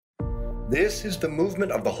This is the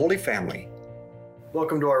movement of the Holy Family.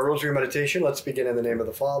 Welcome to our Rosary Meditation. Let's begin in the name of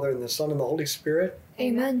the Father, and the Son, and the Holy Spirit.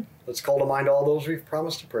 Amen. Let's call to mind all those we've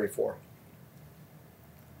promised to pray for.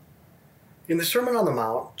 In the Sermon on the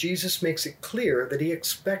Mount, Jesus makes it clear that he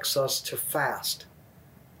expects us to fast.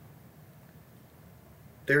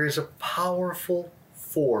 There is a powerful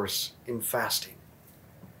force in fasting.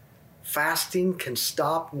 Fasting can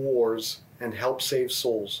stop wars and help save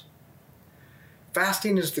souls.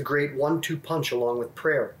 Fasting is the great 1-2 punch along with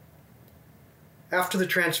prayer. After the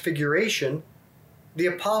Transfiguration, the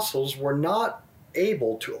apostles were not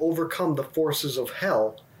able to overcome the forces of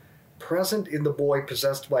hell present in the boy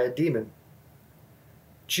possessed by a demon.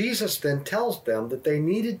 Jesus then tells them that they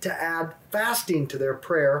needed to add fasting to their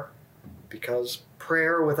prayer because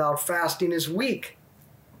prayer without fasting is weak.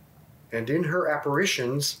 And in her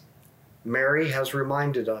apparitions, Mary has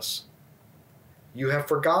reminded us, you have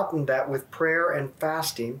forgotten that with prayer and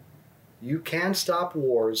fasting, you can stop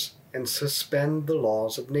wars and suspend the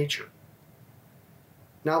laws of nature.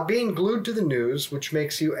 Now, being glued to the news, which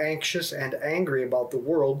makes you anxious and angry about the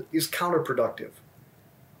world, is counterproductive.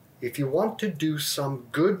 If you want to do some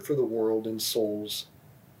good for the world and souls,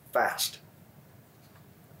 fast.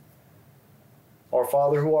 Our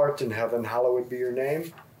Father who art in heaven, hallowed be your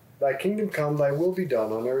name. Thy kingdom come, thy will be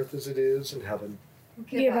done on earth as it is in heaven.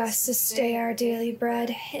 Give us this day our daily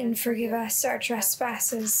bread, and forgive us our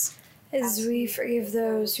trespasses, as we forgive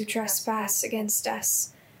those who trespass against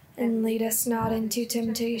us. And lead us not into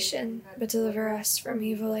temptation, but deliver us from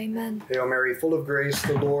evil. Amen. Hail Mary, full of grace,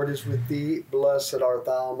 the Lord is with thee. Blessed art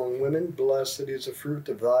thou among women. Blessed is the fruit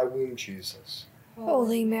of thy womb, Jesus.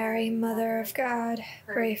 Holy Mary, Mother of God,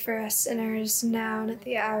 pray for us sinners, now and at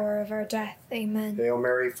the hour of our death. Amen. Hail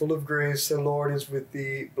Mary, full of grace, the Lord is with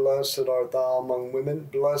thee. Blessed art thou among women.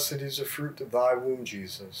 Blessed is the fruit of thy womb,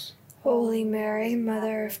 Jesus. Holy Mary,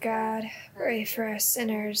 Mother of God, pray for us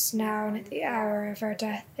sinners, now and at the hour of our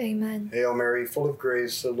death. Amen. Hail Mary, full of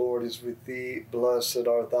grace, the Lord is with thee. Blessed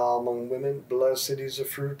art thou among women. Blessed is the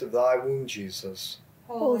fruit of thy womb, Jesus.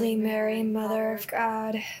 Holy Mary, Mother of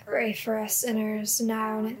God, pray for us sinners,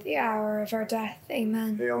 now and at the hour of our death.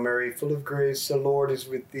 Amen. Hail Mary, full of grace, the Lord is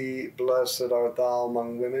with thee. Blessed art thou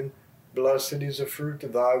among women. Blessed is the fruit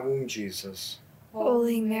of thy womb, Jesus.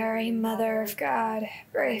 Holy Mary, Mother of God,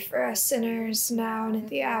 pray for us sinners, now and at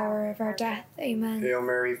the hour of our death. Amen. Hail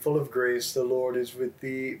Mary, full of grace, the Lord is with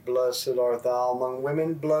thee. Blessed art thou among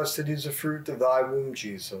women. Blessed is the fruit of thy womb,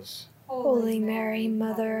 Jesus. Holy Mary,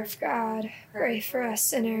 Mother of God, pray for us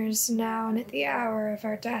sinners, now and at the hour of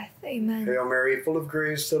our death. Amen. Hail Mary, full of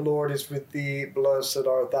grace, the Lord is with thee. Blessed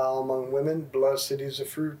art thou among women. Blessed is the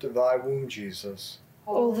fruit of thy womb, Jesus.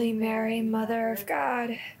 Holy Mary, Mother of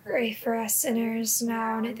God, pray for us sinners,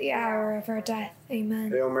 now and at the hour of our death.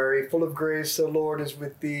 Amen. Hail Mary, full of grace, the Lord is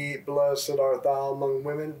with thee. Blessed art thou among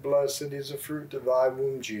women. Blessed is the fruit of thy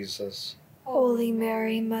womb, Jesus. Holy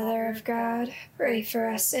Mary, Mother of God, pray for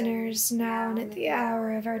us sinners, now and at the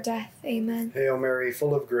hour of our death. Amen. Hail Mary,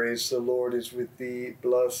 full of grace, the Lord is with thee.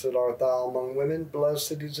 Blessed art thou among women.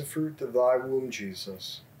 Blessed is the fruit of thy womb,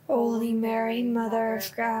 Jesus. Holy Mary, Mother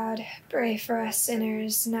of God, pray for us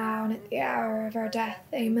sinners, now and at the hour of our death.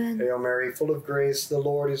 Amen. Hail Mary, full of grace, the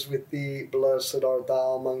Lord is with thee. Blessed art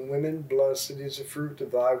thou among women. Blessed is the fruit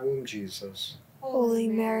of thy womb, Jesus. Holy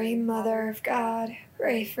Mary, Mother of God,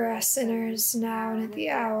 pray for us sinners, now and at the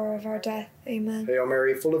hour of our death. Amen. Hail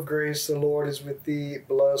Mary, full of grace, the Lord is with thee.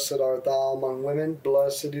 Blessed art thou among women.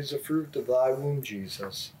 Blessed is the fruit of thy womb,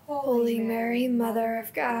 Jesus. Holy Mary, Mother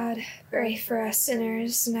of God, pray for us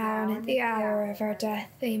sinners, now and at the hour of our death.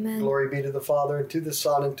 Amen. Glory be to the Father, and to the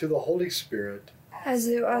Son, and to the Holy Spirit. As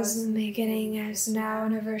it was in the beginning, as now,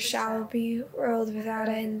 and ever shall be, world without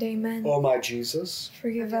end. Amen. O my Jesus,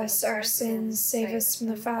 forgive us our sins, save us from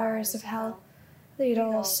the fires of hell. Lead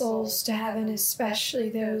all souls to heaven,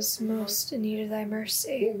 especially those most in need of thy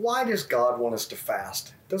mercy. well, why does God want us to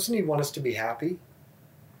fast? Doesn't he want us to be happy?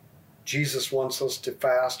 Jesus wants us to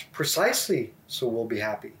fast precisely so we'll be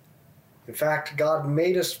happy. In fact, God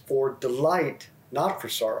made us for delight, not for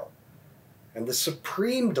sorrow. And the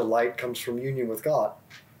supreme delight comes from union with God.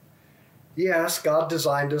 Yes, God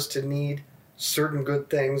designed us to need certain good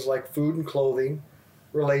things like food and clothing,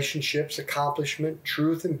 relationships, accomplishment,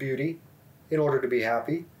 truth and beauty in order to be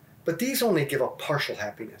happy, but these only give a partial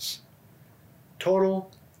happiness.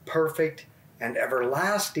 Total, perfect, and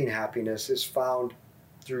everlasting happiness is found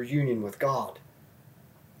through union with God.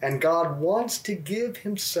 And God wants to give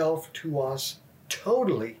himself to us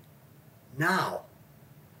totally now.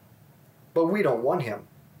 But we don't want him.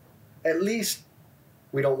 At least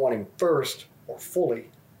we don't want him first or fully.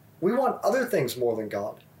 We want other things more than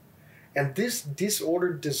God. And this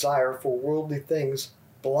disordered desire for worldly things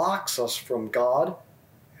blocks us from God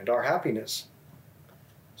and our happiness.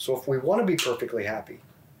 So if we want to be perfectly happy,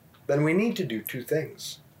 then we need to do two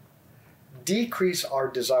things. Decrease our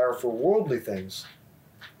desire for worldly things,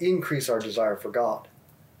 increase our desire for God.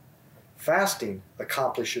 Fasting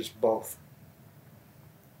accomplishes both.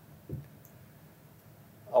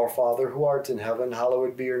 Our Father, who art in heaven,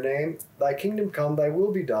 hallowed be your name. Thy kingdom come, thy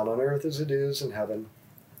will be done on earth as it is in heaven.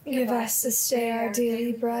 Give us this day our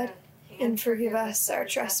daily bread, and forgive us our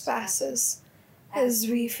trespasses, as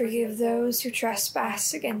we forgive those who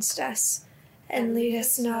trespass against us. And lead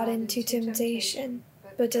us not into temptation,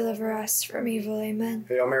 but deliver us from evil. Amen.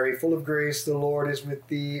 Hail Mary, full of grace, the Lord is with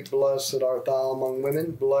thee. Blessed art thou among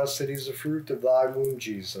women. Blessed is the fruit of thy womb,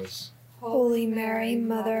 Jesus. Holy Mary,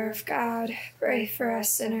 Mother of God, pray for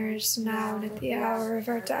us sinners, now and at the hour of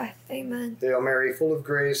our death. Amen. Hail Mary, full of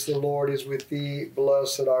grace, the Lord is with thee.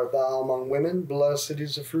 Blessed art thou among women. Blessed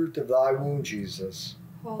is the fruit of thy womb, Jesus.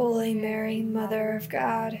 Holy Mary, Mother of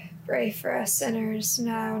God, pray for us sinners,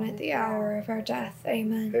 now and at the hour of our death.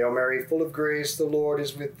 Amen. Hail Mary, full of grace, the Lord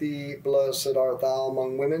is with thee. Blessed art thou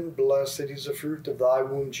among women. Blessed is the fruit of thy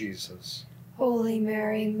womb, Jesus. Holy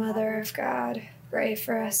Mary, Mother of God, pray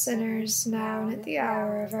for us sinners, now and at the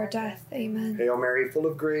hour of our death. Amen. Hail Mary, full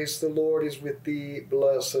of grace, the Lord is with thee.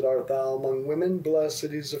 Blessed art thou among women. Blessed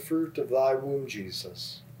is the fruit of thy womb,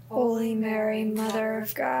 Jesus. Holy Mary, Mother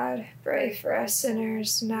of God, pray for us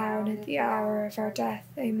sinners, now and at the hour of our death.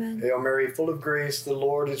 Amen. Hail Mary, full of grace, the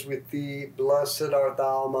Lord is with thee. Blessed art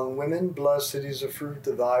thou among women. Blessed is the fruit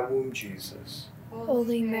of thy womb, Jesus.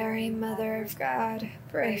 Holy Mary, Mother of God,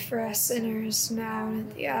 pray for us sinners, now and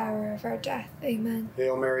at the hour of our death. Amen.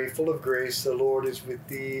 Hail Mary, full of grace, the Lord is with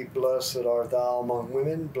thee. Blessed art thou among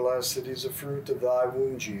women. Blessed is the fruit of thy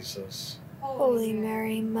womb, Jesus. Holy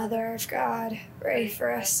Mary, Mother of God, pray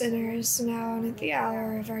for us sinners, now and at the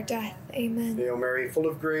hour of our death. Amen. Hail Mary, full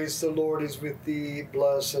of grace, the Lord is with thee.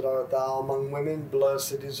 Blessed art thou among women.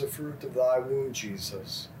 Blessed is the fruit of thy womb,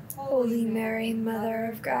 Jesus. Holy Mary, Mother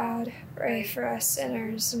of God, pray for us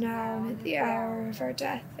sinners, now and at the hour of our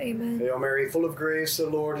death. Amen. Hail Mary, full of grace, the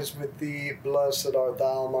Lord is with thee. Blessed art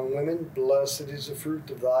thou among women. Blessed is the fruit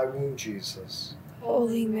of thy womb, Jesus.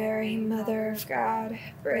 Holy Mary, Mother of God,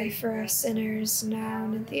 pray for us sinners, now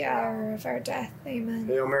and at the hour of our death. Amen.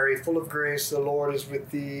 Hail Mary, full of grace, the Lord is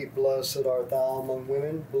with thee. Blessed art thou among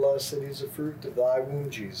women. Blessed is the fruit of thy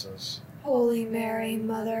womb, Jesus. Holy Mary,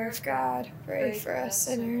 Mother of God, pray for us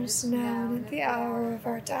sinners, now and at the hour of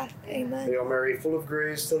our death. Amen. Hail Mary, full of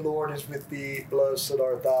grace, the Lord is with thee. Blessed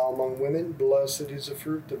art thou among women. Blessed is the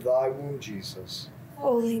fruit of thy womb, Jesus.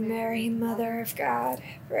 Holy Mary, Mother of God,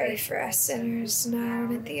 pray for us sinners, now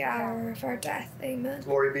and at the hour of our death. Amen.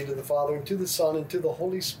 Glory be to the Father, and to the Son, and to the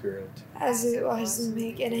Holy Spirit. As it was in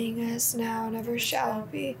the beginning, as now, and ever shall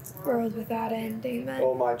be, world without end. Amen.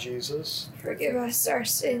 O my Jesus, forgive us our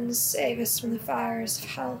sins, save us from the fires of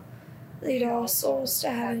hell. Lead all souls to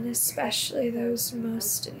heaven, especially those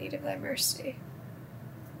most in need of thy mercy.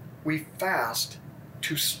 We fast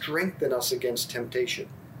to strengthen us against temptation.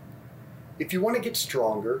 If you want to get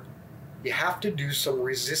stronger, you have to do some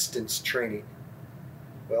resistance training.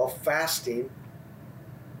 Well, fasting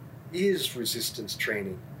is resistance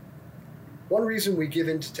training. One reason we give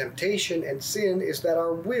in to temptation and sin is that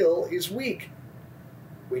our will is weak.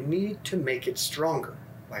 We need to make it stronger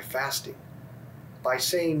by fasting, by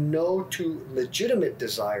saying no to legitimate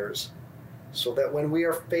desires, so that when we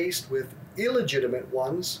are faced with illegitimate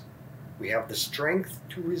ones, we have the strength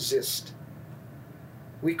to resist.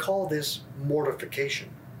 We call this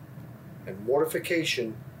mortification, and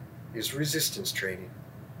mortification is resistance training.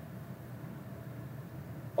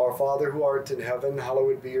 Our Father, who art in heaven,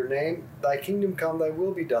 hallowed be your name. Thy kingdom come, thy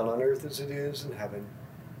will be done on earth as it is in heaven.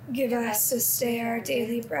 Give us this day our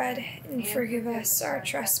daily bread, and forgive us our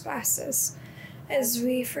trespasses, as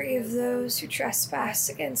we forgive those who trespass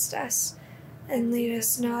against us. And lead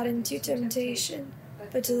us not into temptation,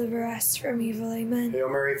 but deliver us from evil. Amen. Hail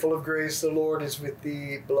Mary, full of grace, the Lord is with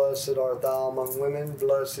thee. Blessed art thou among women.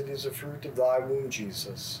 Blessed is the fruit of thy womb,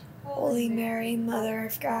 Jesus. Holy Mary, Mother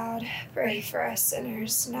of God, pray for us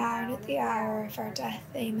sinners, now and at the hour of our death.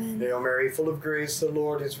 Amen. Hail Mary, full of grace, the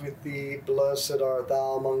Lord is with thee. Blessed art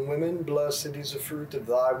thou among women. Blessed is the fruit of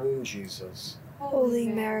thy womb, Jesus. Holy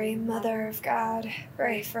Mary, Mother of God,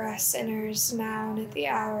 pray for us sinners, now and at the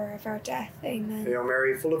hour of our death. Amen. Hail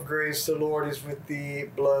Mary, full of grace, the Lord is with thee.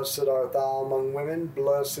 Blessed art thou among women.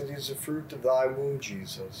 Blessed is the fruit of thy womb,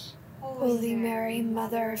 Jesus. Holy Mary,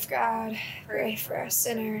 Mother of God, pray for us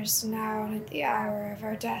sinners, now and at the hour of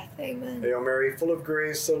our death. Amen. Hail Mary, full of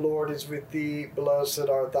grace, the Lord is with thee. Blessed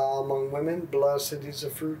art thou among women. Blessed is the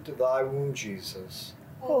fruit of thy womb, Jesus.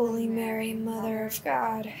 Holy Mary, Mother of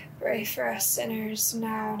God, pray for us sinners,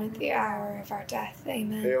 now and at the hour of our death.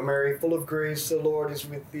 Amen. Hail Mary, full of grace, the Lord is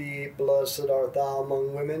with thee. Blessed art thou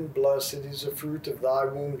among women. Blessed is the fruit of thy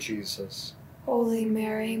womb, Jesus. Holy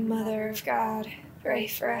Mary, Mother of God, pray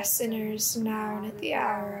for us sinners, now and at the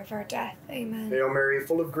hour of our death. Amen. Hail Mary,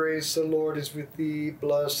 full of grace, the Lord is with thee.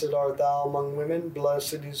 Blessed art thou among women.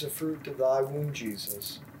 Blessed is the fruit of thy womb,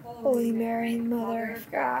 Jesus. Holy Mary, Mother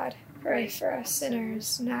of God, pray for us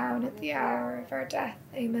sinners, now and at the hour of our death.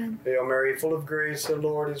 Amen. Hail Mary, full of grace, the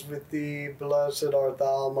Lord is with thee. Blessed art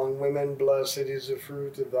thou among women. Blessed is the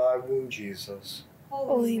fruit of thy womb, Jesus.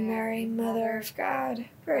 Holy Mary, Mother of God,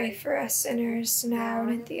 pray for us sinners, now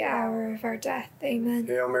and at the hour of our death. Amen.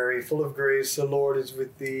 Hail Mary, full of grace, the Lord is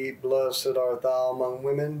with thee. Blessed art thou among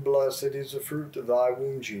women. Blessed is the fruit of thy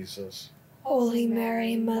womb, Jesus. Holy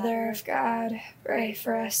Mary, Mother of God, pray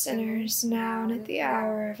for us sinners, now and at the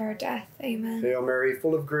hour of our death. Amen. Hail Mary,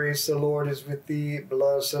 full of grace, the Lord is with thee.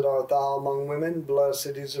 Blessed art thou among women.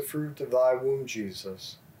 Blessed is the fruit of thy womb,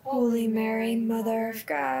 Jesus. Holy Mary, Mother of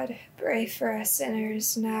God, pray for us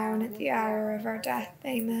sinners, now and at the hour of our death.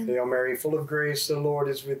 Amen. Hail Mary, full of grace, the Lord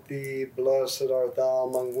is with thee. Blessed art thou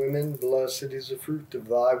among women. Blessed is the fruit of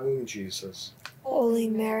thy womb, Jesus. Holy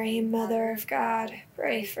Mary, Mother of God,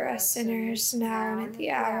 pray for us sinners, now and at the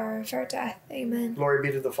hour of our death. Amen. Glory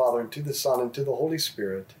be to the Father, and to the Son, and to the Holy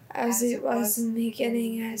Spirit. As it was in the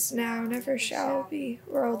beginning, as now, and ever shall be,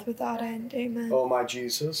 world without end. Amen. O my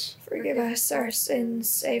Jesus, forgive us our sins,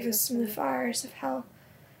 save us from the fires of hell.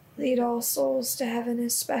 Lead all souls to heaven,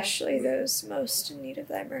 especially those most in need of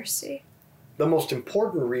thy mercy. the most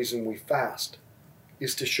important reason we fast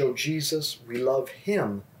is to show Jesus we love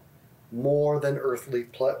him more than earthly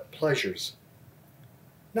pleasures.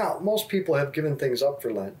 Now, most people have given things up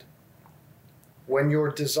for Lent. When your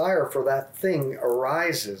desire for that thing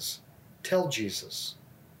arises, tell Jesus,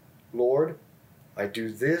 Lord, I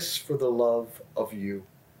do this for the love of you.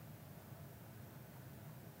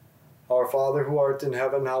 Our Father who art in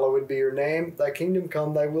heaven, hallowed be your name. Thy kingdom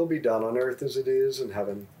come, thy will be done on earth as it is in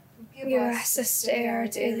heaven. Give us this day our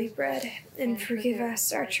daily bread, and forgive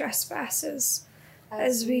us our trespasses,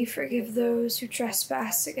 as we forgive those who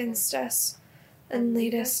trespass against us. And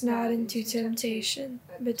lead us not into temptation,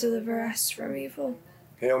 but deliver us from evil.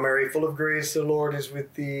 Hail Mary, full of grace, the Lord is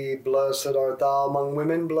with thee. Blessed art thou among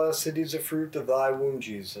women, blessed is the fruit of thy womb,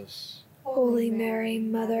 Jesus. Holy Mary,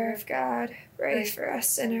 Mother of God, pray for us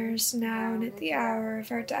sinners, now and at the hour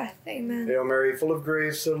of our death. Amen. Hail Mary, full of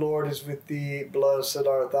grace, the Lord is with thee. Blessed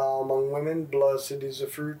art thou among women, blessed is the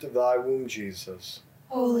fruit of thy womb, Jesus.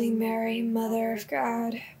 Holy Mary, Mother of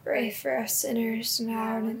God, pray for us sinners,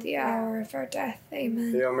 now and at the hour of our death.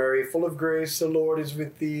 Amen. Hail Mary, full of grace, the Lord is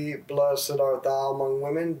with thee. Blessed art thou among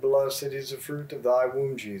women, blessed is the fruit of thy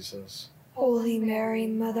womb, Jesus. Holy Mary,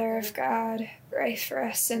 Mother of God, pray for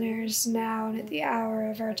us sinners, now and at the hour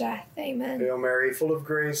of our death. Amen. Hail Mary, full of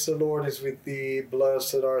grace, the Lord is with thee.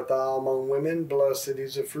 Blessed art thou among women, blessed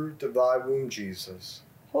is the fruit of thy womb, Jesus.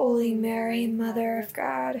 Holy Mary, Mother of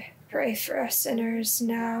God, pray for us sinners,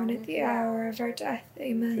 now and at the hour of our death.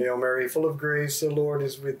 Amen. Hail Mary, full of grace, the Lord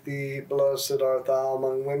is with thee. Blessed art thou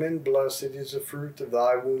among women, blessed is the fruit of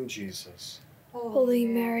thy womb, Jesus. Holy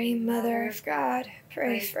Mary, Mother of God,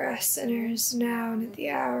 pray for us sinners, now and at the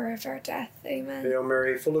hour of our death. Amen. Hail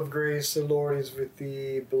Mary, full of grace, the Lord is with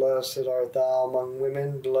thee. Blessed art thou among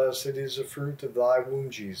women, blessed is the fruit of thy womb,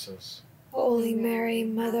 Jesus. Holy Mary,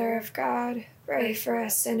 Mother of God, pray for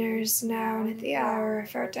us sinners, now and at the hour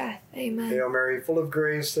of our death. Amen. Hail Mary, full of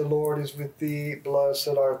grace, the Lord is with thee.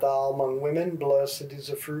 Blessed art thou among women, blessed is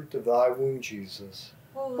the fruit of thy womb, Jesus.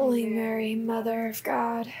 Holy Mary, Mother of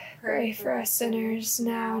God, pray for us sinners,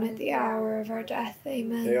 now and at the hour of our death.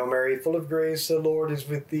 Amen. Hail Mary, full of grace, the Lord is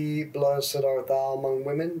with thee. Blessed art thou among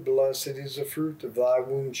women, blessed is the fruit of thy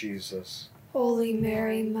womb, Jesus. Holy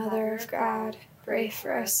Mary, Mother of God, pray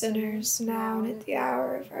for us sinners, now and at the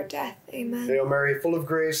hour of our death. Amen. Hail Mary, full of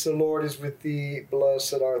grace, the Lord is with thee.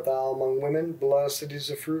 Blessed art thou among women, blessed is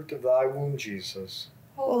the fruit of thy womb, Jesus.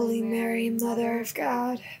 Holy Mary, Mother of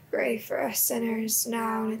God, pray for us sinners,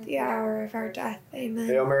 now and at the hour of our death. Amen.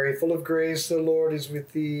 Hail Mary, full of grace, the Lord is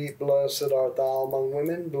with thee. Blessed art thou among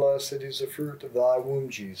women, blessed is the fruit of thy womb,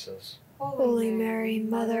 Jesus. Holy Mary,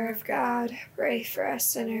 Mother of God, pray for us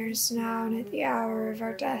sinners, now and at the hour of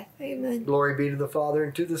our death. Amen. Glory be to the Father,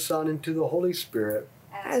 and to the Son, and to the Holy Spirit.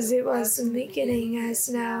 as it was in the beginning, as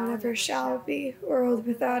now, and ever shall be, world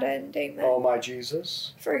without end. Amen. O my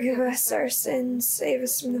Jesus, forgive us our sins, save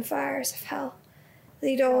us from the fires of hell.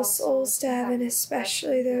 Lead all souls to heaven,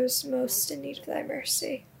 especially those most in need of thy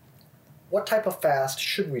mercy. what type of fast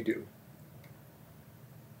should we do?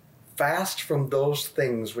 Fast from those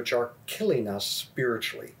things which are killing us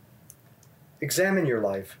spiritually. Examine your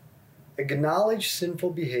life. Acknowledge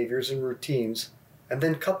sinful behaviors and routines, and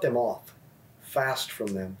then cut them off. Fast from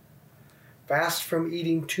them. Fast from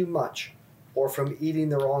eating too much, or from eating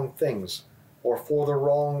the wrong things, or for the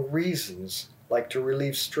wrong reasons, like to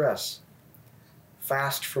relieve stress.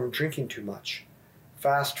 Fast from drinking too much.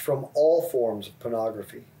 Fast from all forms of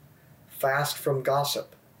pornography. Fast from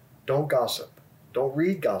gossip. Don't gossip. Don't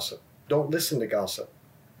read gossip. Don't listen to gossip.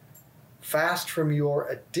 Fast from your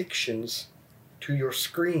addictions to your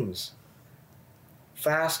screens.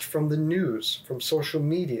 Fast from the news, from social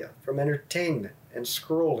media, from entertainment and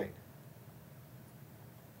scrolling.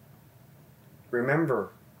 Remember,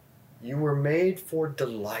 you were made for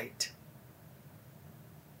delight.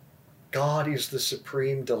 God is the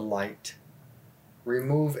supreme delight.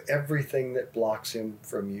 Remove everything that blocks him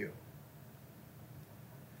from you.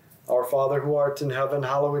 Our Father who art in heaven,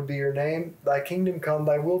 hallowed be your name. Thy kingdom come,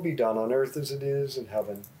 thy will be done on earth as it is in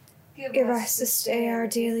heaven. Give us this day our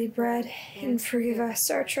daily bread, and forgive us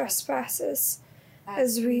our trespasses,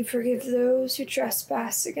 as we forgive those who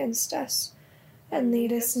trespass against us. And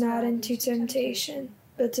lead us not into temptation,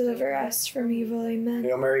 but deliver us from evil. Amen.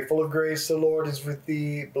 Hail Mary, full of grace, the Lord is with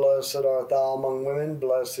thee. Blessed art thou among women,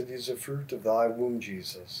 blessed is the fruit of thy womb,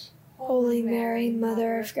 Jesus. Holy Mary,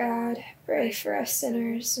 Mother of God, pray for us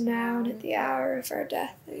sinners, now and at the hour of our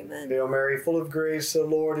death. Amen. Hail Mary, full of grace, the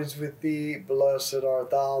Lord is with thee. Blessed art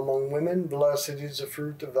thou among women, blessed is the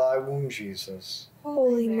fruit of thy womb, Jesus.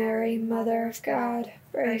 Holy Mary, Mother of God,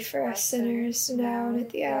 pray for us sinners, now and at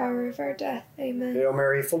the hour of our death. Amen. Hail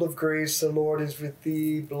Mary, full of grace, the Lord is with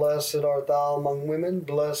thee. Blessed art thou among women,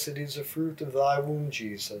 blessed is the fruit of thy womb,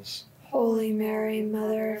 Jesus. Holy Mary,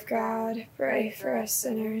 Mother of God, pray for us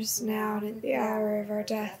sinners, now and at the hour of our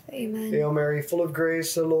death. Amen. Hail Mary, full of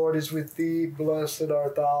grace, the Lord is with thee. Blessed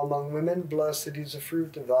art thou among women, blessed is the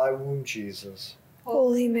fruit of thy womb, Jesus.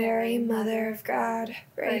 Holy Mary, Mother of God,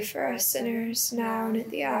 pray for us sinners, now and at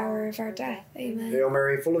the hour of our death. Amen. Hail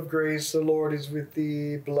Mary, full of grace, the Lord is with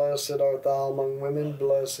thee. Blessed art thou among women,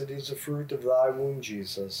 blessed is the fruit of thy womb,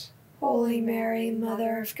 Jesus. Holy Mary,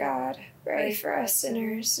 Mother of God, pray for us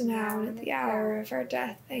sinners, now and at the hour of our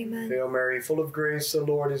death. Amen. Hail Mary, full of grace, the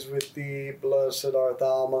Lord is with thee. Blessed art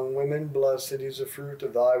thou among women, blessed is the fruit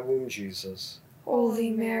of thy womb, Jesus. Holy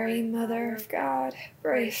Mary, Mother of God,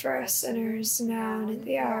 pray for us sinners, now and at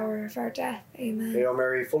the hour of our death. Amen. Hail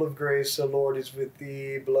Mary, full of grace, the Lord is with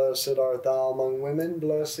thee. Blessed art thou among women,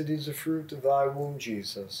 blessed is the fruit of thy womb,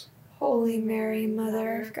 Jesus. Holy Mary,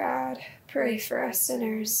 Mother of God, pray for us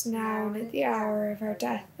sinners, now and at the hour of our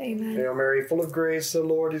death. Amen. Hail Mary, full of grace, the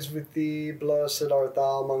Lord is with thee. Blessed art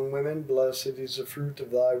thou among women, blessed is the fruit of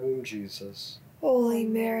thy womb, Jesus. Holy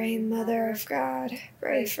Mary, Mother of God,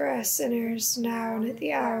 pray for us sinners, now and at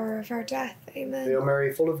the hour of our death. Amen. Hail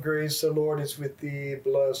Mary, full of grace, the Lord is with thee.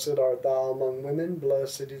 Blessed art thou among women,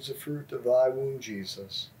 blessed is the fruit of thy womb,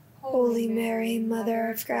 Jesus. Holy Mary, Mother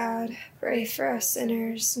of God, pray for us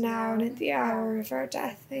sinners, now and at the hour of our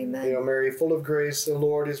death. Amen. Hail Mary, full of grace, the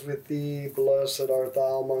Lord is with thee. Blessed art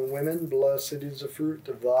thou among women, blessed is the fruit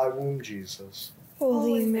of thy womb, Jesus.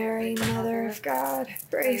 Holy Mary, Mother of God,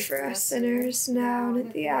 pray for us sinners, now and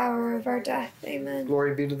at the hour of our death. Amen.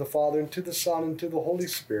 Glory be to the Father, and to the Son, and to the Holy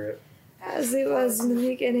Spirit. As it was in the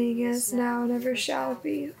beginning, as now, and ever shall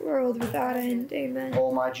be, world without end. Amen.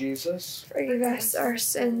 O my Jesus, forgive us our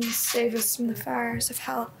sins, save us from the fires of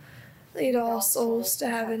hell. Lead all souls to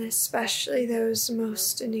heaven, especially those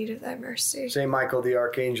most in need of thy mercy. Saint Michael the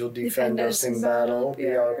Archangel, defend us in battle.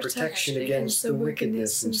 Be our protection against the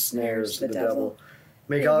wickedness and snares of the devil.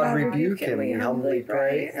 May God rebuke him, we humbly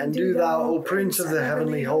pray. And do thou, O Prince of the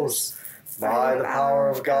heavenly hosts, by the power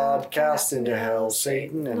of God, cast into hell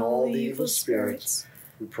Satan and all the evil spirits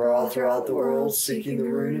who prowl throughout the world, seeking the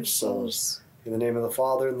ruin of souls. In the name of the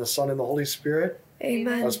Father, and the Son, and the Holy Spirit.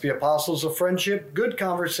 Amen. Let's be apostles of friendship, good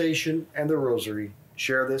conversation, and the rosary.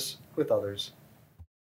 Share this with others.